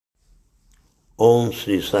ఓం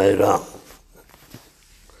శ్రీ సాయిరామ్.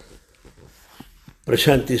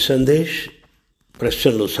 ప్రశాంతి సందేశ్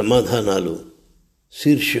ప్రశ్నలు సమాధానాలు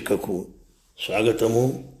శీర్షికకు స్వాగతము,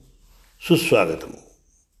 సుస్వాగతము.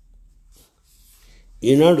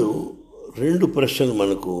 ఈనాడు 2 ప్రశ్నలు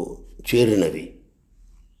మనకు చేరినవి.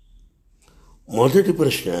 మొదటి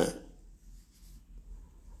ప్రశ్న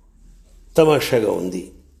తమాషాగా ఉంది.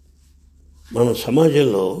 మన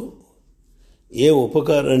సమాజంలో ఏ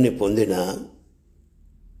ఉపకారాన్ని పొందినా,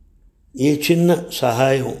 ఏ చిన్న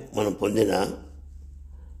సహాయం మనం పొందినా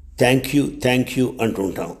థ్యాంక్ యూ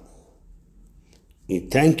అంటుంటాం. ఈ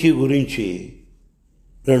థ్యాంక్ యూ గురించి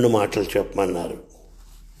 2 మాటలు చెప్పమన్నారు.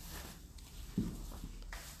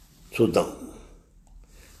 చూద్దాం.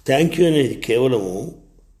 థ్యాంక్ యూ అనేది కేవలము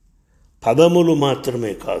పదములు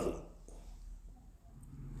మాత్రమే కాదు.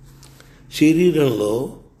 శరీరంలో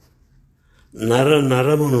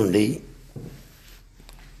నరము నుండి,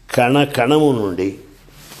 కణము నుండి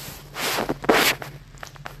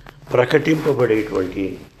ప్రకటింపబడేటువంటి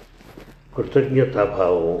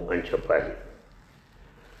కృతజ్ఞతాభావం అని చెప్పాలి.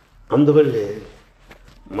 అందువల్లే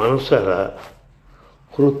మనసారా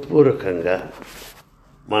హృత్పూర్వకంగా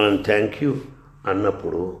మనం థ్యాంక్ యూ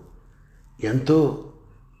అన్నప్పుడు ఎంతో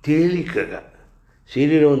తేలికగా,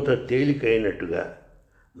 శరీరం అంతా తేలికైనట్టుగా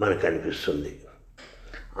మనకు అనిపిస్తుంది.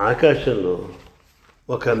 ఆకాశంలో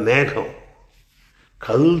ఒక మేఘం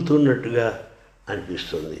కదులుతున్నట్టుగా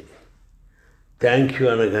అనిపిస్తుంది. థ్యాంక్ యూ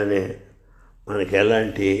అనగానే మనకి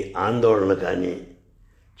ఎలాంటి ఆందోళన కానీ,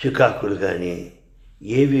 చికాకులు కానీ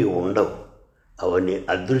ఏవి ఉండవు. అవన్నీ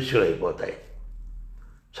అదృశ్యమైపోతాయి.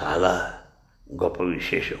 చాలా గొప్ప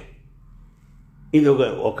విశేషం. ఇది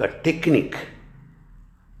ఒక టెక్నిక్.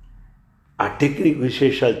 ఆ టెక్నిక్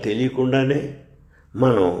విశేషాలు తెలియకుండానే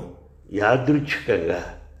మనం యాదృచ్ఛికంగా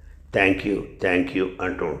థ్యాంక్ యూ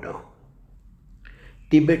అంటూ ఉంటాం.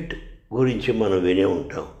 టిబెట్ గురించి మనం వినే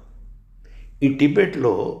ఉంటాం. ఈ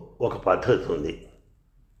టిబెట్లో ఒక పద్ధతి ఉంది.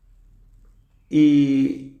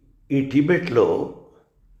 ఈ టిబెట్లో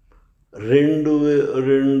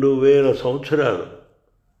 2000 సంవత్సరాలు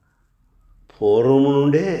పూర్వం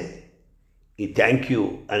నుండే ఈ థ్యాంక్ యూ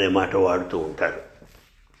అనే మాట వాడుతూ ఉంటారు.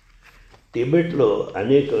 టిబెట్లో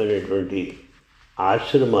అనేకమైనటువంటి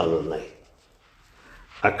ఆశ్రమాలు ఉన్నాయి.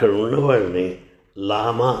 అక్కడ ఉన్నవాళ్ళని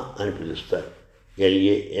లామా అని పిలుస్తారు,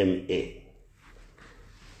 LAMA.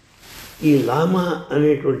 ఈ లామా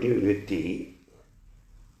అనేటువంటి వ్యక్తి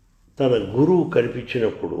తన గురువు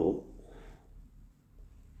కనిపించినప్పుడు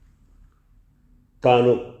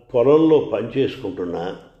తాను పొలంలో పనిచేసుకుంటున్నా,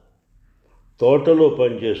 తోటలో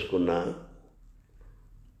పనిచేసుకున్నా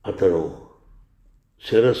అతను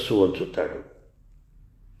శిరస్సు వంచుతాడు.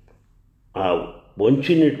 ఆ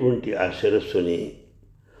వంచినటువంటి ఆ శిరస్సుని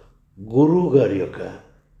గురువు గారి యొక్క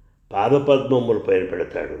పాదపద్మముల పైన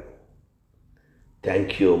పెడతాడు.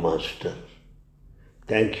 థ్యాంక్ యూ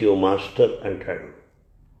మాస్టర్ అంటాడు.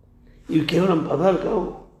 ఇవి కేవలం పదాలు కావు.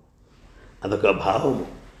 అదొక భావము,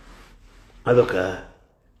 అదొక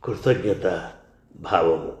కృతజ్ఞత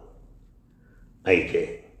భావము. అయితే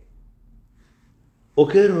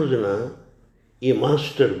ఒకే రోజున ఈ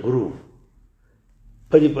మాస్టర్ గురువు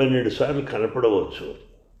 10-12 సార్లు కనపడవచ్చు.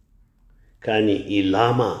 కానీ ఈ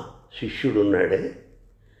లామా శిష్యుడున్నాడే,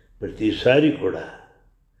 ప్రతిసారి కూడా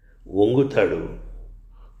వంగుతాడు,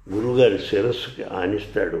 గురువుగారి శిరస్సుకి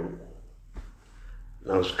ఆనిస్తాడు,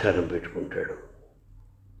 నమస్కారం పెట్టుకుంటాడు.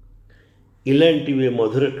 ఇలాంటివి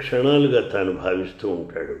మధుర క్షణాలుగా తాను భావిస్తూ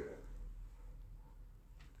ఉంటాడు.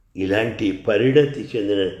 ఇలాంటి పరిణతి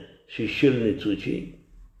చెందిన శిష్యుల్ని చూచి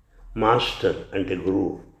మాస్టర్ అంటే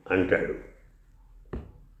గురువు అంటాడు,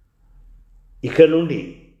 ఇక నుండి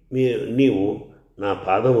నీవు నా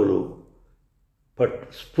పాదములు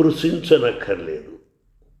స్పృశించనక్కర్లేదు.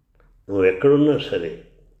 నువ్వు ఎక్కడున్నా సరే,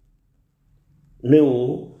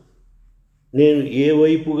 నేను ఏ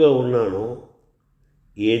వైపుగా ఉన్నానో,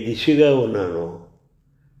 ఏ దిశగా ఉన్నానో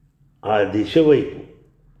ఆ దిశ వైపు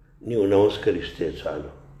నీవు నమస్కరిస్తే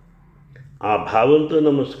చాలు. ఆ భావంతో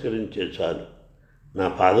నమస్కరించే చాలు. నా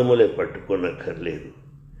పాదములే పట్టుకోనక్కర్లేదు.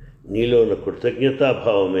 నీలో ఉన్న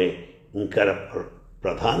కృతజ్ఞతాభావమే ఇంకా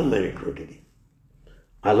ప్రధానమైనటువంటిది.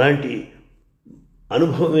 అలాంటి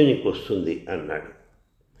అనుభవమే నీకు వస్తుంది అన్నాడు.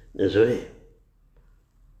 నిజమే.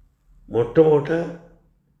 మొట్టమొదట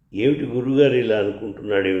ఏమిటి గురువుగారు ఇలా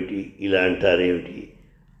అనుకుంటున్నాడేమిటి, ఇలా అంటారేమిటి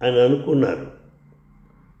అని అనుకున్నారు.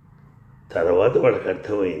 తర్వాత వాళ్ళకి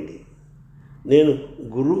అర్థమైంది, నేను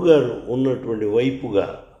గురువుగారు ఉన్నటువంటి వైపుగా,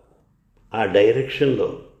 ఆ డైరెక్షన్లో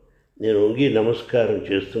నేను వంగి నమస్కారం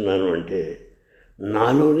చేస్తున్నాను అంటే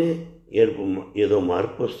నాలోనే ఏదో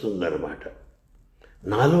మార్పు వస్తుందన్నమాట.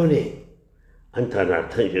 నాలోనే అని తాను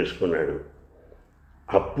అర్థం చేసుకున్నాడు.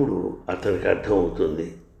 అప్పుడు అతనికి అర్థమవుతుంది,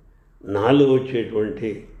 నాలో వచ్చేటువంటి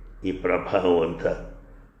ఈ ప్రభావం అంతా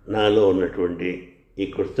నాలో ఉన్నటువంటి ఈ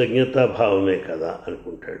కృతజ్ఞతాభావమే కదా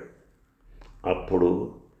అనుకుంటాడు. అప్పుడు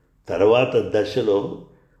తర్వాత దశలో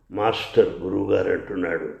మాస్టర్ గురువుగారు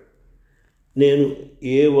అంటున్నాడు, నేను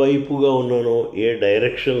ఏ వైపుగా ఉన్నానో, ఏ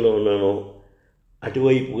డైరెక్షన్లో ఉన్నానో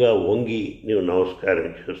అటువైపుగా వంగి నీవు నమస్కారం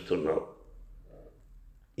చేస్తున్నావు.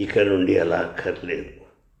 ఇక నుండి అలా అక్కర్లేదు.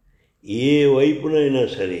 ఏ వైపునైనా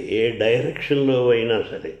సరే, ఏ డైరెక్షన్లో అయినా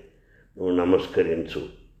సరే నువ్వు నమస్కరించు,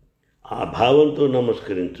 ఆ భావంతో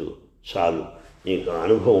నమస్కరించు, చాలు, నీకు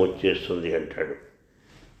అనుభవం వచ్చేస్తుంది అంటాడు.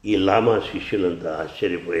 ఈ లామా శిష్యులంతా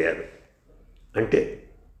ఆశ్చర్యపోయారు. అంటే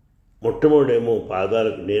మొట్టమొదటేమో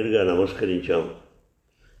పాదాలకు నేరుగా నమస్కరించాం.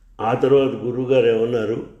 ఆ తర్వాత గురువుగారు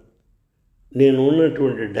ఏమన్నారు, నేను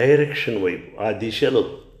ఉన్నటువంటి డైరెక్షన్ వైపు, ఆ దిశలో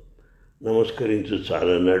నమస్కరించు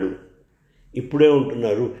చాలన్నాడు. ఇప్పుడే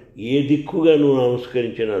ఉంటున్నారు, ఏ దిక్కుగా నువ్వు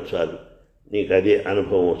నమస్కరించినా చాలు, నీకు అదే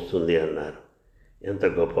అనుభవం వస్తుంది అన్నారు. ఎంత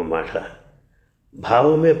గొప్ప మాట!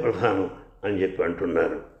 భావమే ప్రధానం అని చెప్పి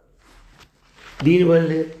అంటున్నారు.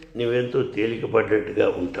 దీనివల్లే నువ్వెంతో తేలికపడ్డట్టుగా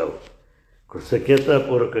ఉంటావు,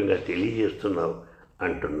 కృతజ్ఞతాపూర్వకంగా తెలియజేస్తున్నావు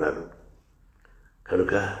అంటున్నారు.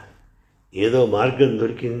 కనుక ఏదో మార్గం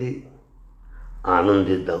దొరికింది,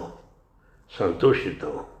 ఆనందిద్దాం,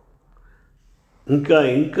 సంతోషిద్దాం. ఇంకా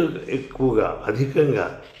ఎక్కువగా, అధికంగా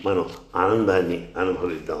మనం ఆనందాన్ని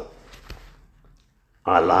అనుభవిద్దాం.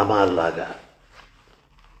 ఆ లామాల్లాగా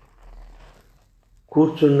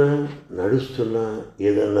కూర్చున్నా, నడుస్తున్నా,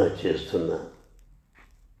 ఏదన్నా చేస్తున్నా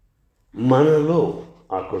మనలో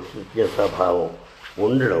ఆ కృతజ్ఞతాభావం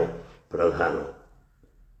ఉండడం ప్రధానం.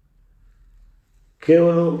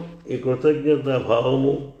 కేవలం ఈ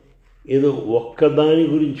కృతజ్ఞతాభావము ఏదో ఒక్కదాని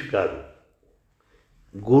గురించి కాదు,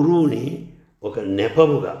 గురువుని ఒక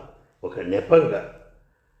నెపంగా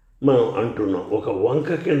మనం అంటున్నాం, ఒక వంక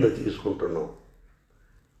కింద తీసుకుంటున్నాం.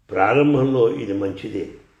 ప్రారంభంలో ఇది మంచిదే,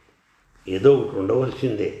 ఏదో ఒకటి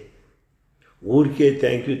ఉండవలసిందే. ఊరికే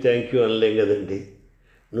థ్యాంక్ యూ అనలేం కదండి.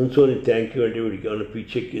 నుంచోని థ్యాంక్ యూ అంటే వీడికి ఏమైనా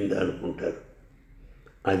పిచ్చెక్కిందా అనుకుంటారు.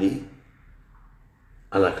 అది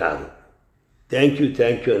అలా కాదు. థ్యాంక్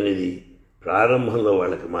యూ అనేది ప్రారంభంలో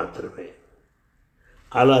వాళ్ళకి మాత్రమే.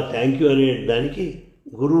 అలా థ్యాంక్ యూ అనే దానికి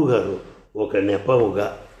గురువు గారు ఒక నెపముగా,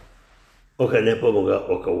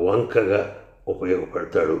 ఒక వంకగా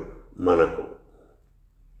ఉపయోగపడతాడు మనకు.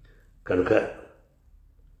 కనుక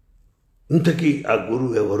ఇంతకీ ఆ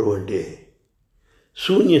గురువు ఎవరు అంటే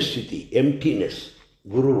శూన్యస్థితి, ఎంటీనెస్.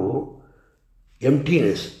 గురువు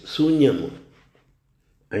ఎంటీనెస్, శూన్యము.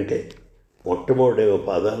 అంటే మొట్టమొదటేమో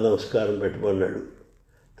పాదాల నమస్కారం పెట్టమన్నాడు,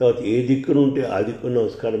 తర్వాత ఏ దిక్కునుంటే ఆ దిక్కున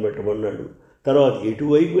నమస్కారం పెట్టమన్నాడు, తర్వాత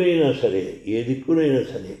ఎటువైపు అయినా సరే, ఏ దిక్కునైనా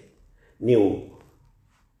సరే నీవు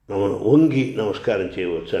వంగి నమస్కారం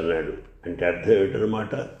చేయవచ్చు అన్నాడు. అంటే అర్థం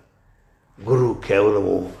ఏమిటనమాట, గురువు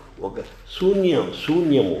కేవలము ఒక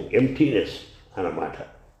శూన్యము, ఎంటీనెస్ అన్నమాట.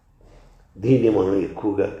 దీన్ని మనం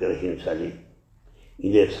ఎక్కువగా గ్రహించాలి.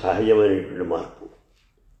 ఇదే సహజమైనటువంటి మార్పు.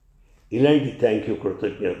 ఇలాంటి థ్యాంక్ యూ,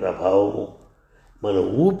 కృతజ్ఞత భావము మన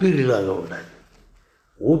ఊపిరిలాగా ఉండాలి.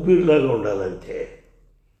 ఊపిరిలాగా ఉండాలంటే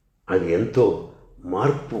అది ఎంతో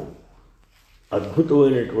మార్పు,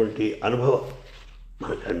 అద్భుతమైనటువంటి అనుభవం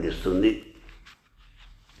మనకు అందిస్తుంది.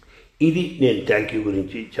 ఇది నేను థ్యాంక్ యూ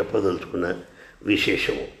గురించి చెప్పదలుచుకున్న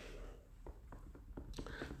విశేషము.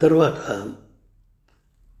 తర్వాత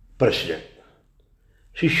ప్రశ్న,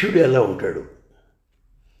 శిష్యుడు ఎలా ఉంటాడు,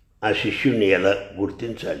 ఆ శిష్యుడిని ఎలా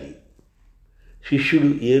గుర్తించాలి, శిష్యుడు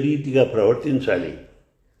ఏ రీతిగా ప్రవర్తించాలి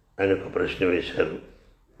అని ఒక ప్రశ్న వేశారు.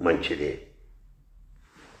 మంచిదే,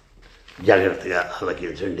 జాగ్రత్తగా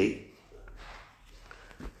ఆలకించండి.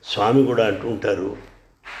 స్వామి కూడా అంటుంటారు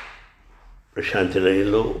ప్రశాంతి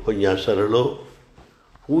లయంలో, ఉపన్యాసాలలో,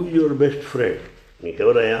 who is your best friend,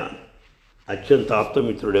 నీకెవరయ్యా అత్యంత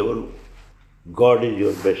ఆప్తమిత్రుడు ఎవరు? God is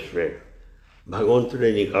your best friend, భగవంతుడే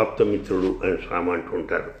నీకు ఆప్తమిత్రుడు అని స్వామి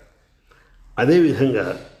అంటుంటారు. అదేవిధంగా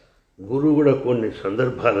గురువు కూడా కొన్ని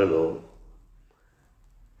సందర్భాలలో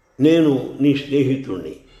నేను నీ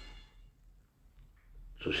స్నేహితుడిని,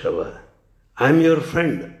 చూసావా, ఐఎమ్ యువర్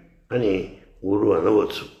ఫ్రెండ్ అని గురువు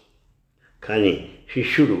అనవచ్చు. కానీ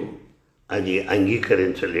శిష్యుడు అది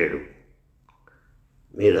అంగీకరించలేడు.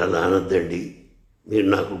 మీరు అలా అనద్దండి, మీరు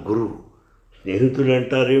నాకు గురువు, స్నేహితుడు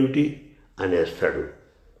అంటారేమిటి అనేస్తాడు.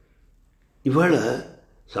 ఇవాళ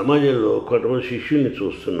సమాజంలో కొంతమంది శిష్యుల్ని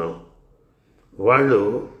చూస్తున్నాం,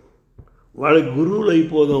 వాళ్ళ గురువులు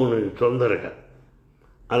అయిపోదాం అనేది తొందరగా.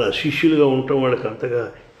 అలా శిష్యులుగా ఉండటం వాళ్ళకి అంతగా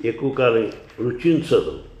ఎక్కువ కాలం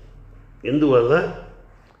రుచించదు. ఎందువల్ల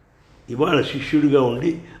ఇవాళ శిష్యుడిగా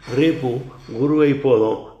ఉండి రేపు గురువు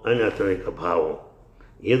అయిపోదాం అని అతని యొక్క భావం.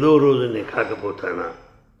 ఏదో రోజు నేను కాకపోతానా?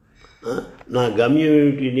 నా గమ్యం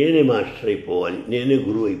ఏమిటి? నేనే మాస్టర్ అయిపోవాలి, నేనే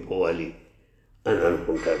గురువు అయిపోవాలి అని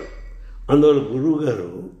అనుకుంటారు. అందువల్ల గురువు గారు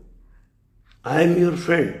ఐఎమ్ యువర్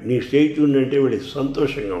ఫ్రెండ్, నీ స్నేహితుడిని అంటే వీడికి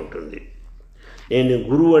సంతోషంగా ఉంటుంది. నేను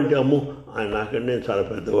గురువు అంటే అమ్మో ఆయన నాకంటే నేను చాలా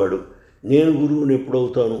పెద్దవాడు, నేను గురువుని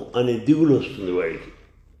ఎప్పుడవుతాను అనే దిగులు వస్తుంది వాడికి.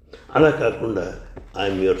 అలా కాకుండా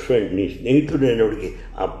ఐఎమ్ యువర్ ఫ్రెండ్, నీ స్నేహితుడు అనేవాడికి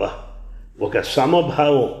అబ్బా ఒక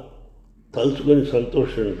సమభావం తలుచుకొని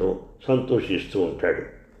సంతోషిస్తూ ఉంటాడు.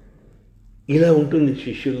 ఇలా ఉంటుంది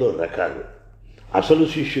శిష్యుల్లో రకాలు. అసలు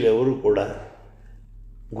శిష్యులు ఎవరు కూడా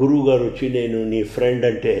గురువు గారు వచ్చి నేను నీ ఫ్రెండ్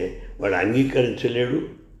అంటే వాడు అంగీకరించలేడు,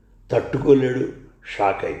 తట్టుకోలేడు,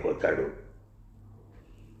 షాక్ అయిపోతాడు.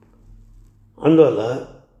 అందువల్ల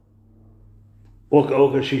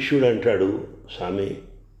ఒక శిష్యుడు అంటాడు, స్వామి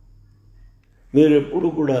మీరు ఎప్పుడు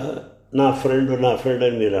కూడా నా ఫ్రెండ్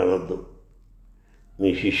అని మీరు అనొద్దు. మీ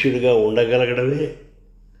శిష్యుడిగా ఉండగలగడమే,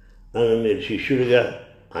 నన్ను మీరు శిష్యుడిగా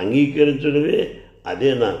అంగీకరించడమే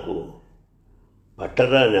అదే నాకు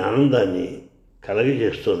పట్టరాని ఆనందాన్ని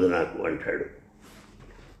కలగజేస్తుంది నాకు అంటాడు.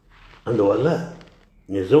 అందువల్ల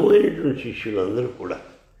నిజమైనటువంటి శిష్యులందరూ కూడా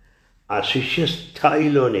ఆ శిష్య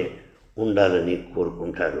స్థాయిలోనే ఉండాలని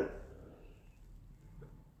కోరుకుంటారు.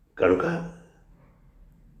 కనుక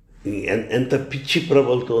ఎంత పిచ్చి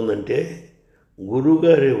ప్రబలుతోందంటే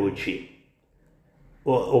గురువుగారే వచ్చి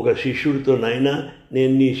ఒక శిష్యుడితో నాయనా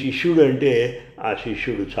నేను నీ శిష్యుడు అంటే ఆ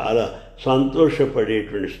శిష్యుడు చాలా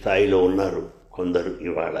సంతోషపడేటువంటి స్థాయిలో ఉన్నారు కొందరు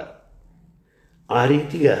ఇవాళ. ఆ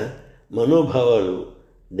రీతిగా మనోభావాలు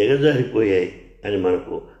దిగజారిపోయాయి అని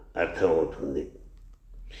మనకు అర్థమవుతుంది.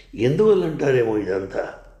 ఎందువల్ల అంటారేమో ఇదంతా.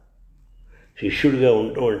 శిష్యుడిగా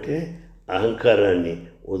ఉండటం అంటే అహంకారాన్ని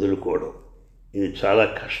వదులుకోవడం. ఇది చాలా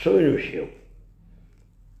కష్టమైన విషయం.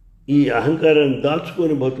 ఈ అహంకారాన్ని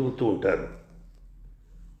దాచుకొని బతుకుతూ ఉంటారు.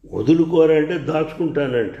 వదులుకోరంటే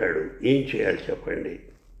దాచుకుంటానంటాడు. ఏం చేయాలి చెప్పండి?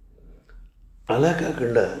 అలా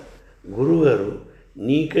కాకుండా గురువుగారు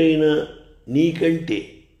నీకంటే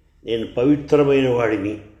నేను పవిత్రమైన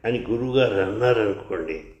వాడిని అని గురువుగారు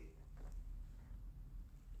అన్నారనుకోండి,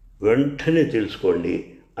 వెంటనే తెలుసుకోండి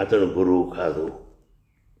అతను గురువు కాదు.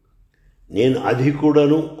 నేను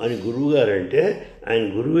అధికుడను అని గురువుగారంటే ఆయన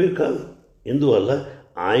గురువే కాదు. ఎందువల్ల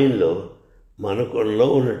ఆయనలో మనకులో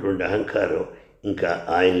ఉన్నటువంటి అహంకారం ఇంకా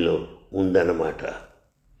ఆయనలో ఉందన్నమాట.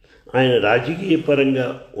 ఆయన రాజకీయ పరంగా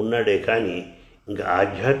ఉన్నాడే కానీ ఇంకా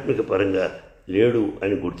ఆధ్యాత్మిక పరంగా లేడు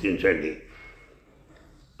అని గుర్తించండి.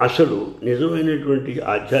 అసలు నిజమైనటువంటి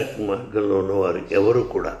ఆధ్యాత్మిక మార్గంలో ఉన్నవారు ఎవరు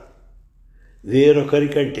కూడా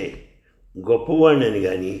వేరొకరికంటే గొప్పవాడిని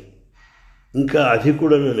కానీ ఇంకా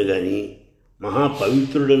అధికుడనని కానీ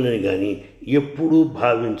మహాపవిత్రుడనని కానీ ఎప్పుడూ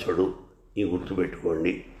భావించడు. ఈ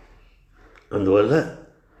గుర్తుపెట్టుకోండి. అందువల్ల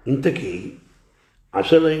ఇంతకీ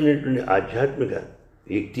అసలైనటువంటి ఆధ్యాత్మిక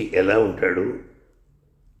వ్యక్తి ఎలా ఉంటాడు?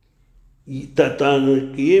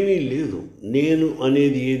 తనకి ఏమీ లేదు, నేను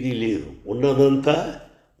అనేది ఏదీ లేదు, ఉన్నదంతా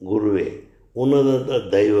గురువే, ఉన్నదంతా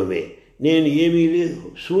దైవమే, నేను ఏమీ లేదు,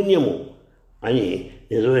 శూన్యము అని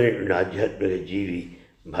నిజమైనటువంటి ఆధ్యాత్మిక జీవి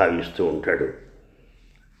భావిస్తూ ఉంటాడు.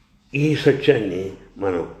 ఈ సత్యాన్ని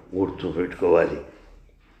మనం గుర్తుపెట్టుకోవాలి.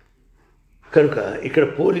 కనుక ఇక్కడ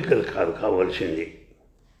పోలికలు కావాల్సింది.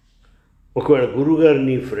 ఒకవేళ గురువుగారు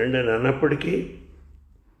నీ ఫ్రెండ్ అని అన్నప్పటికీ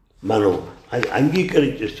మనం అది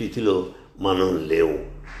అంగీకరించే స్థితిలో మనం లేవు.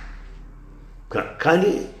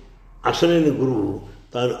 కానీ అసలైన గురువు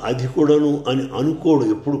తాను అధికుడను అని అనుకోడు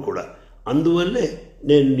ఎప్పుడు కూడా. అందువల్లే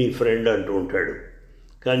నేను నీ ఫ్రెండ్ అంటూ ఉంటాడు.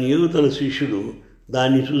 కానీ యువతల శిష్యుడు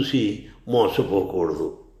దాన్ని చూసి మోసపోకూడదు.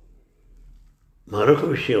 మరొక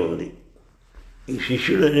విషయం ఉంది. ఈ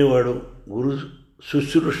శిష్యుడు అనేవాడు గురు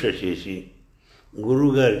శుశ్రూష చేసి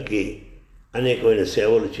గురువుగారికి అనేకమైన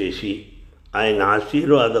సేవలు చేసి ఆయన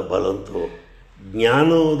ఆశీర్వాద బలంతో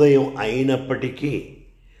జ్ఞానోదయం అయినప్పటికీ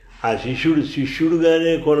ఆ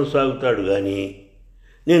శిష్యుడుగానే కొనసాగుతాడు. కానీ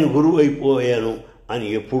నేను గురువు అయిపోయాను అని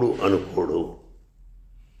ఎప్పుడు అనుకోడు.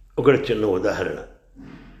 ఒక చిన్న ఉదాహరణ.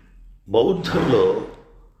 బౌద్ధంలో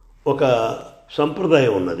ఒక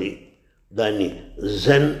సంప్రదాయం ఉన్నది. దాన్ని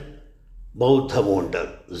జెన్ బౌద్ధము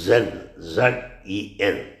అంటారు. ZEN.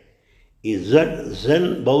 ఈ జెన్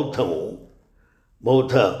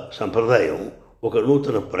బౌద్ధ సంప్రదాయం ఒక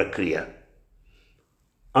నూతన ప్రక్రియ.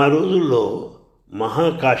 ఆ రోజుల్లో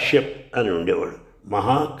మహాకాశ్యప్ అని ఉండేవాడు.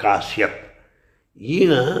 మహాకాశ్యప్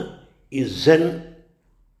ఈయన ఈ జెన్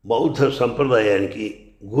బౌద్ధ సంప్రదాయానికి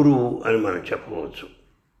గురువు అని మనం చెప్పవచ్చు.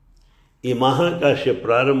 ఈ మహాకాశ్యప్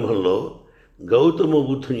ప్రారంభంలో గౌతమ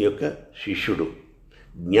బుద్ధుని యొక్క శిష్యుడు,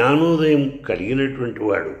 జ్ఞానోదయం కలిగినటువంటి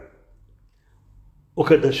వాడు.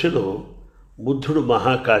 ఒక దశలో బుద్ధుడు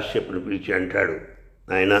మహాకాశ్యపుని పిలిచి అంటాడు,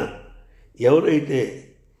 ఆయన ఎవరైతే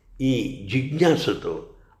ఈ జిజ్ఞాసతో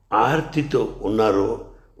ఆర్తితో ఉన్నారో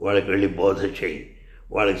వాళ్ళకి వెళ్ళి బోధ చేయి,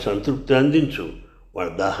 వాళ్ళకి సంతృప్తి అందించు, వాళ్ళ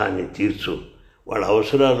దాహాన్ని తీర్చు, వాళ్ళ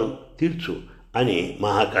అవసరాలు తీర్చు అని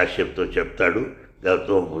మహాకాశ్యప్తో చెప్తాడు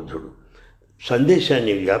గౌతమ బుద్ధుడు.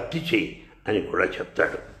 సందేశాన్ని వ్యాప్తి చేయి అని కూడా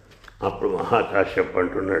చెప్తాడు. అప్పుడు మహాకాశ్యప్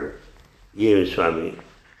అంటున్నాడు, ఏమి స్వామి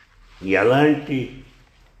ఎలాంటి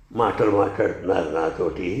మాటలు మాట్లాడుతున్నారు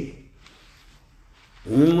నాతోటి?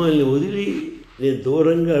 మిమ్మల్ని వదిలి నేను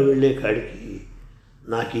దూరంగా వెళ్ళే కాడికి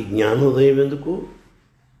నాకు ఈ జ్ఞానోదయం ఎందుకు?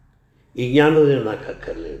 ఈ జ్ఞానోదయం నాకు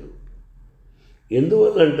అక్కర్లేదు.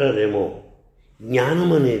 ఎందువల్ల అంటారేమో, జ్ఞానం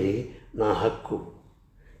అనేది నా హక్కు,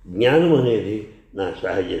 జ్ఞానం అనేది నా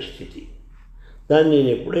సహజ స్థితి, దాన్ని నేను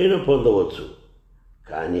ఎప్పుడైనా పొందవచ్చు.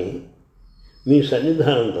 కానీ మీ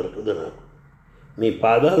సన్నిధానం దొరకదు నాకు, మీ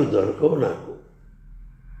పాదాలు దొరకవు నాకు.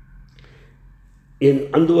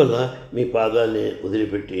 అందువల్ల మీ పాదాలని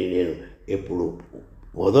వదిలిపెట్టి నేను ఎప్పుడు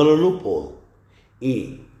వదలను పోను. ఈ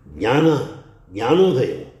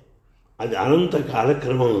జ్ఞానోదయం అది అనంత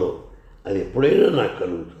కాలక్రమంలో అది ఎప్పుడైనా నాకు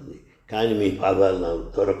కలుగుతుంది, కానీ మీ పాదాలు నాకు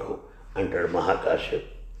దొరకవు అంటాడు మహాకాశ్యప్.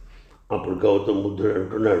 అప్పుడు గౌతమ బుద్ధుడు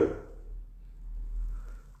అంటున్నాడు,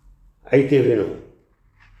 అయితే విను,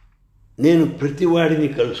 నేను ప్రతివాడిని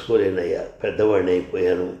కలుసుకోలేనయ్యా, పెద్దవాడిని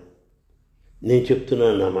అయిపోయాను. నేను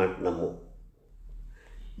చెప్తున్నాను, నా మాట నమ్ము.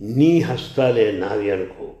 నీ హస్తాలే నావి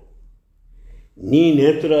అనుకో, నీ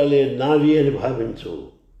నేత్రాలే నావి అని భావించు.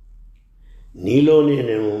 నీలోనే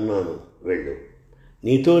నేను ఉన్నాను, వెళ్ళు,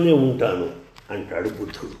 నీతోనే ఉంటాను అంటాడు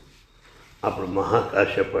బుద్ధుడు. అప్పుడు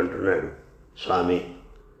మహాకాశ్యప్ అంటున్నాడు, స్వామి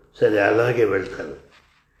సరే అలాగే వెళ్తాను,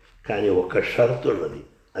 కానీ ఒక షరతు ఉన్నది.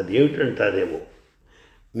 అదేమిటంటారేమో,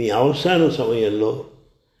 మీ అవసాన సమయంలో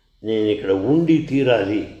నేను ఇక్కడ ఉండి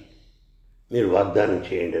తీరాలి, మీరు వాగ్దానం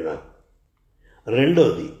చేయండి నాకు.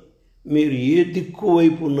 రెండోది, మీరు ఏ దిక్కు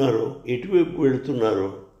వైపు ఉన్నారో, ఎటువైపు వెళుతున్నారో,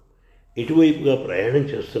 ఎటువైపుగా ప్రయాణం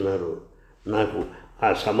చేస్తున్నారో నాకు ఆ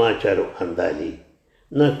సమాచారం అందాలి,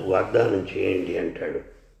 నాకు వాగ్దానం చేయండి అంటాడు.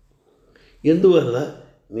 ఎందువల్ల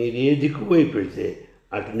మీరు ఏ దిక్కు వైపు వెళితే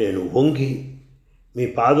అటు నేను వంగి మీ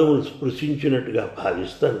పాదములు స్పృశించినట్టుగా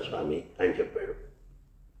భావిస్తాను స్వామి అని చెప్పాడు.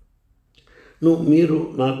 మీరు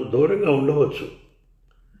నాకు దూరంగా ఉండవచ్చు,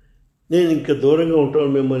 నేను ఇంకా దూరంగా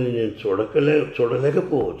ఉంటాను, మిమ్మల్ని నేను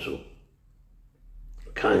చూడలేకపోవచ్చు,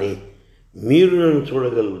 కానీ మీరు నన్ను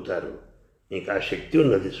చూడగలుగుతారు, మీకు ఆ శక్తి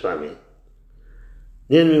ఉన్నది స్వామి.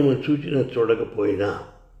 నేను మిమ్మల్ని చూచినా చూడకపోయినా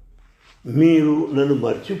మీరు నన్ను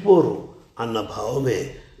మర్చిపోరు అన్న భావమే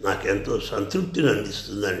నాకెంతో సంతృప్తిని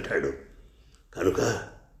అందిస్తుంది అంటాడు. కనుక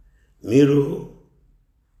మీరు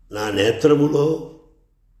నా నేత్రములో,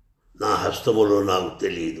 నా హస్తములో నాకు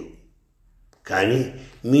తెలియదు, కానీ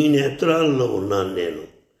మీ నేత్రాలలో ఉన్నాను నేను,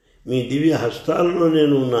 మీ దివ్య హస్తాలలో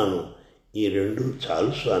నేను ఉన్నాను, ఈ రెండు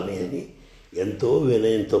చాలు స్వామి అని ఎంతో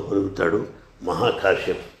వినయంతో పలుకుతాడు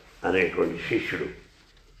మహాకాశ్యప్ అనేటువంటి శిష్యుడు.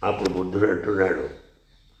 అప్పుడు బుద్ధుడు అంటున్నాడు,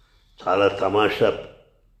 చాలా తమాషా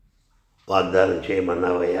వాగ్దానం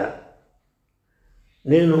చేయమన్నావయ్యా.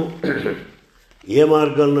 నేను ఏ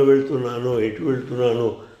మార్గంలో వెళ్తున్నానో, ఎటు వెళ్తున్నానో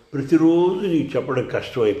ప్రతిరోజు నీకు చెప్పడం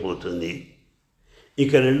కష్టమైపోతుంది.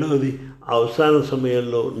 ఇక రెండవది, అవసాన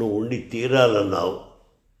సమయంలో నువ్వు ఉండి తీరాలన్నావు,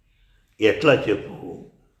 ఎట్లా చెప్పు?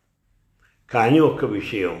 కానీ ఒక్క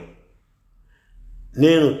విషయం,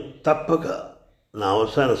 నేను తప్పక నా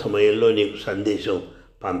అవసాన సమయంలో నీకు సందేశం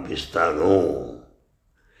పంపిస్తాను.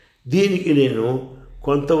 దీనికి నేను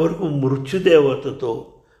కొంతవరకు మృత్యుదేవతతో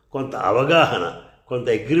కొంత అవగాహన, కొంత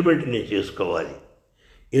అగ్రిమెంట్ నేను చేసుకోవాలి.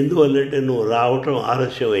 ఎందువల్లంటే నువ్వు రావటం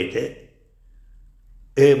ఆలస్యం అయితే,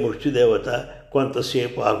 ఏ మృత్యుదేవత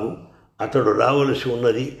కొంతసేపు ఆగు, అతడు రావలసి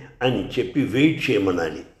ఉన్నది అని చెప్పి వెయిట్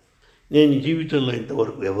చేయమనాలి. నేను జీవితంలో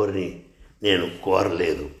ఇంతవరకు ఎవరిని నేను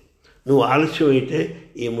కోరలేదు. నువ్వు ఆలస్యం అయితే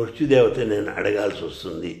ఈ మృత్యుదేవత నేను అడగాల్సి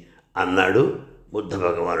వస్తుంది అన్నాడు బుద్ధ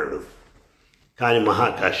భగవానుడు. కానీ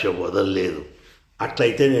మహాకాశ్యప్ వదలలేదు.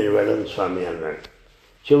 అట్లయితే నేను వెళ్ళను స్వామి అన్నాడు.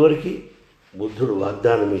 చివరికి బుద్ధుడు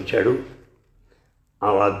వాగ్దానం ఇచ్చాడు. ఆ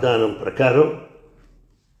వాగ్దానం ప్రకారం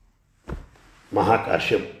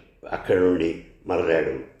మహాకాశ్యప్ అక్కడి నుండి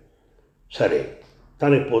మరలాడు. సరే,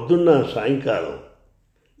 తనకి పొద్దున్న సాయంకాలం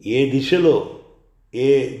ఏ దిశలో, ఏ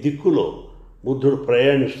దిక్కులో బుద్ధుడు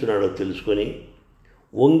ప్రయాణిస్తున్నాడో తెలుసుకొని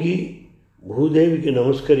వంగి భూదేవికి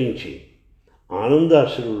నమస్కరించి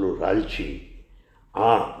ఆనందాశ్రువులు రాల్చి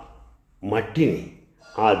ఆ మట్టిని,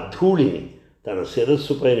 ఆ ధూళిని తన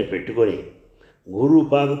శిరస్సు పైన పెట్టుకొని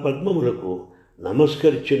గురుపాద పద్మములకు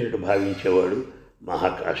నమస్కరించినట్టు భావించేవాడు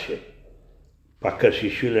మహాకాశ్యప్. పక్క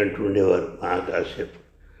శిష్యులు అంటుండేవారు, మహాకాశ్యప్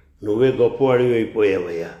నువ్వే గొప్పవాడివి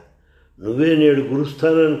అయిపోయావయ్యా, నువ్వే నేడు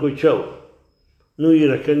గురుస్థానానికి వచ్చావు, నువ్వు ఈ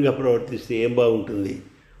రకంగా ప్రవర్తిస్తే ఏం బాగుంటుంది,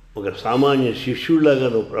 ఒక సామాన్య శిష్యుడిలాగా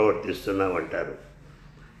నువ్వు ప్రవర్తిస్తున్నావంటారు.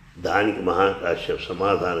 దానికి మహాకాశ్యప్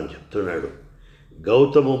సమాధానం చెప్తున్నాడు,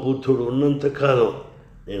 గౌతమ బుద్ధుడు ఉన్నంతకాలం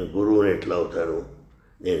నేను గురువుని ఎట్లా అవుతాను?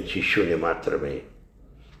 నేను శిష్యుడిని మాత్రమే.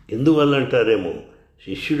 ఎందువల్ల అంటారేమో,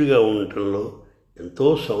 శిష్యుడిగా ఉండటంలో ఎంతో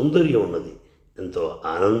సౌందర్యం ఉన్నది, ఎంతో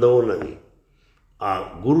ఆనందం ఉన్నది. ఆ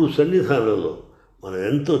గురువు సన్నిధానంలో మనం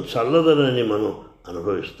ఎంతో చల్లదనాన్ని మనం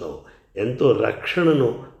అనుభవిస్తాం, ఎంతో రక్షణను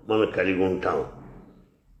మనం కలిగి ఉంటాం.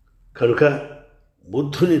 కనుక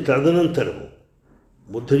బుద్ధుని తదనంతరము,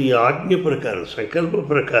 బుద్ధుని ఆజ్ఞ ప్రకారం, సంకల్ప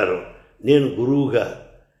ప్రకారం నేను గురువుగా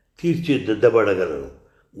తీర్చిదిద్దబడగలను,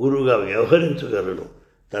 గురువుగా వ్యవహరించగలను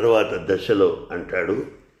తర్వాత దశలో అంటాడు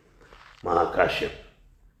మహాకాశ్యప్.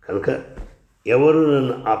 కనుక ఎవరు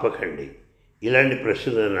నన్ను ఆపకండి, ఇలాంటి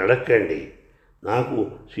ప్రశ్నలు నన్ను అడగండి. నాకు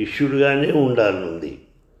శిష్యుడిగానే ఉండాలనుంది,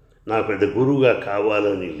 నాకు పెద్ద గురువుగా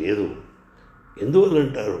కావాలని లేదు.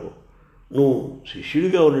 ఎందువల్లంటారు? నువ్వు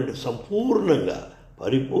శిష్యుడిగా ఉన్నట్టు సంపూర్ణంగా,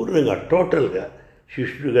 పరిపూర్ణంగా, టోటల్గా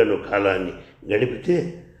శిష్యుడిగా నువ్వు కాలాన్ని గడిపితే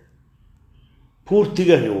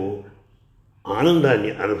పూర్తిగా నువ్వు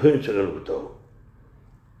ఆనందాన్ని అనుభవించగలుగుతావు.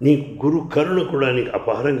 నీకు గురు కరుణ కూడా నీకు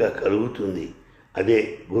అపారంగా కలుగుతుంది. అదే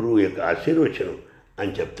గురువు యొక్క ఆశీర్వచనం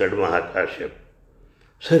అని చెప్తాడు మహాకాశ్యప్.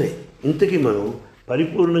 సరే, ఇంతకీ మనం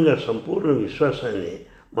పరిపూర్ణంగా సంపూర్ణ విశ్వాసాన్ని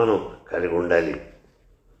మనం కలిగి ఉండాలి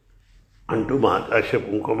అంటూ మహాకాశ్యప్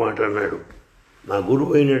ఇంకో మాట అన్నాడు, నా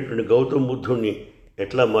గురువు అయినటువంటి గౌతమ బుద్ధుడిని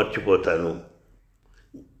ఎట్లా మర్చిపోతాను?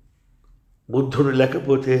 బుద్ధుడు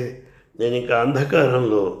లేకపోతే నేను ఇంకా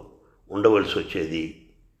అంధకారంలో ఉండవలసి వచ్చేది.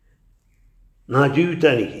 నా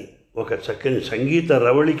జీవితానికి ఒక చక్కని సంగీత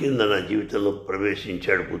రవళి కింద నా జీవితంలో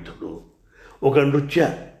ప్రవేశించాడు బుద్ధుడు. ఒక నృత్య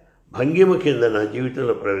భంగిమ కింద నా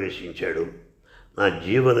జీవితంలో ప్రవేశించాడు. నా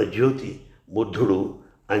జీవన జ్యోతి బుద్ధుడు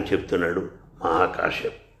అని చెప్తున్నాడు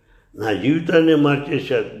మహాకాశ్యప్. నా జీవితాన్నే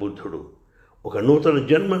మార్చేశాడు బుద్ధుడు. ఒక నూతన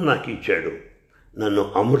జన్మ నాకు ఇచ్చాడు, నన్ను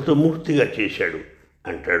అమృతమూర్తిగా చేశాడు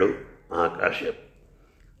అంటాడు మహాకాశ్యప్.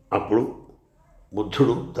 అప్పుడు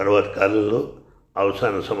బుద్ధుడు తర్వాత కాలంలో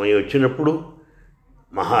అవసాన సమయం వచ్చినప్పుడు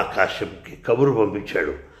మహాకాశ్యప్కి కబురు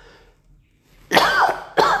పంపించాడు,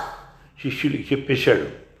 శిష్యుడికి చెప్పేశాడు.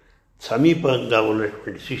 సమీపంగా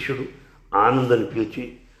ఉన్నటువంటి శిష్యుడు ఆనందాన్ని పిలిచి,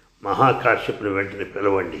 మహాకాశ్యప్ని వెంటనే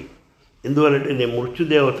పిలవండి. ఎందువలంటే నేను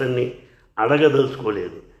మృత్యుదేవతని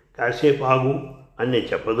అడగదలుచుకోలేదు, కాసేపు ఆగు అని నేను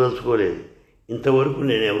చెప్పదలుచుకోలేదు. ఇంతవరకు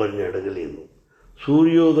నేను ఎవరిని అడగలేదు.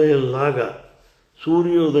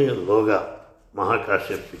 సూర్యోదయంలోగా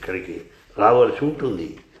మహాకాశ్యప్ ఇక్కడికి రావాల్సి ఉంటుంది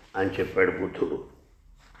అని చెప్పాడు బుద్ధుడు.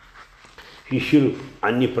 శిష్యులు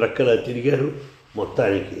అన్ని ప్రక్కల తిరిగారు,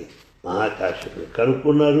 మొత్తానికి మహాకాశ్యపుని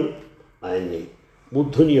కనుక్కున్నారు. ఆయన్ని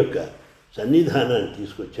బుద్ధుని యొక్క సన్నిధానాన్ని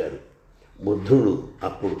తీసుకొచ్చారు. బుద్ధుడు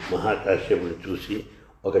అప్పుడు మహాకాశ్యపుని చూసి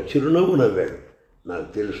ఒక చిరునవ్వు నవ్వాడు. నాకు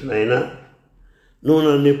తెలుసు నాయనా, నువ్వు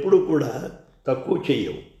నన్ను ఎప్పుడు కూడా తక్కువ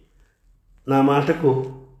చెయ్యవు, నా మాటకు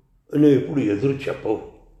నువ్వు ఎప్పుడు ఎదురు చెప్పవు.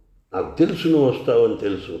 నాకు తెలుసు నువ్వు వస్తావని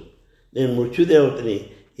తెలుసు. నేను మృత్యుదేవతని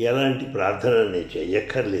ఎలాంటి ప్రార్థన నేను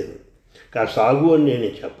చెయ్యక్కర్లేదు, కాసాగు అని నేను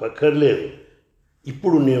చెప్పక్కర్లేదు.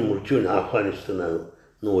 ఇప్పుడు నేను మృత్యుని ఆహ్వానిస్తున్నాను,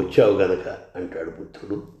 నువ్వు వచ్చావు గనక అంటాడు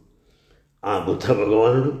బుద్ధుడు. ఆ బుద్ధ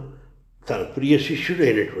భగవానుడు తన ప్రియ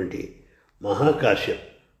శిష్యుడైనటువంటి మహాకాశ్యప్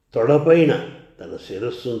తొడపైన తన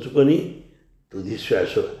శిరస్సు ఉంచుకొని తుది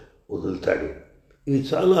శ్వాస వదులుతాడు. ఇది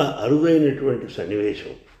చాలా అరుదైనటువంటి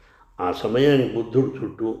సన్నివేశం. ఆ సమయానికి బుద్ధుడు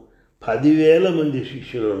చుట్టూ 10,000 మంది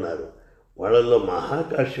శిష్యులు ఉన్నారు. వాళ్ళల్లో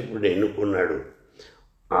మహాకాశ్యపుడు ఎన్నుకున్నాడు.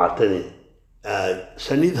 అతని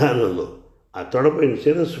సన్నిధానంలో ఆ తొడపైన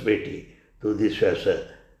శిరస్సు పెట్టి తుది శ్వాస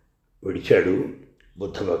విడిచాడు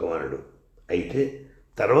బుద్ధ భగవానుడు. అయితే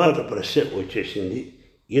తర్వాత ప్రశ్న వచ్చేసింది,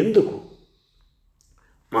 ఎందుకు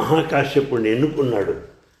మహాకాశ్యపుడిని ఎన్నుకున్నాడు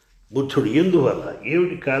బుద్ధుడు? ఎందువల్ల,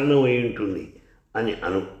 ఏమిటి కారణం అయి ఉంటుంది అని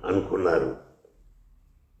అనుకున్నారు.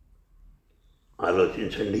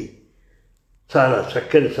 ఆలోచించండి. చాలా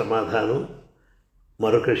చక్కని సమాధానం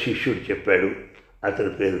మరొక శిష్యుడు చెప్పాడు.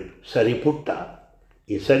 అతని పేరు సరిపుట్ట.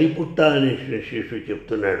 ఈ సరిపుట్ట అనే శిష్యుడు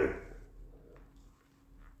చెప్తున్నాడు,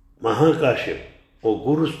 మహాకాశ్యప్ ఓ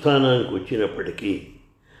గురుస్థానానికి వచ్చినప్పటికీ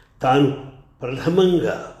తాను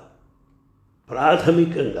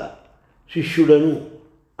ప్రాథమికంగా శిష్యుడను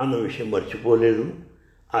అన్న విషయం మర్చిపోలేదు.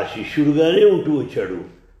 ఆ శిష్యుడుగానే ఉంటూ వచ్చాడు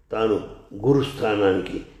తాను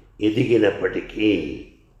గురుస్థానానికి ఎదిగినప్పటికీ.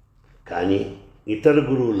 కానీ ఇతర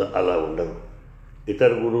గురువులు అలా ఉండరు.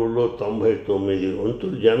 ఇతర గురువుల్లో 99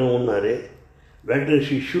 వంతులు జనం ఉన్నారే, వెంటనే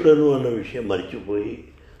శిష్యుడను అన్న విషయం మర్చిపోయి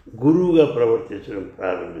గురువుగా ప్రవర్తించడం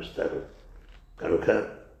ప్రారంభిస్తారు. కనుక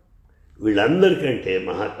వీళ్ళందరికంటే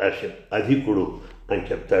మహాకాశ్యప్ అధికుడు అని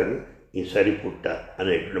చెప్తాడు ఈ సరిపుట్ట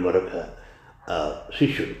అనేటువంటి మరొక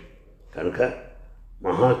శిష్యుడు. కనుక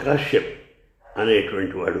మహాకాశ్యప్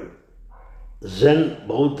అనేటువంటి వాడు జెన్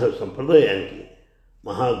బౌద్ధ సంప్రదాయానికి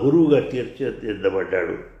మహాగురువుగా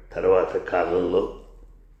తీర్చిదిద్దబడ్డాడు. తర్వాత కాలంలో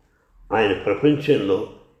ఆయన ప్రపంచంలో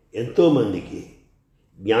ఎంతోమందికి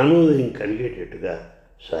జ్ఞానోదయం కలిగేటట్టుగా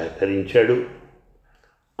సహకరించాడు.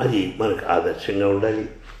 అది మనకు ఆదర్శంగా ఉండాలి.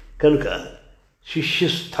 కనుక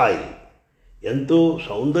శిష్యస్థాయి ఎంతో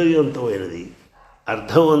సౌందర్యవంతమైనది,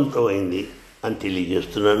 అర్థవంతమైంది అని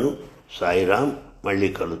తెలియజేస్తున్నాను. సాయిరాం. మళ్ళీ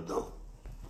కలుద్దాం.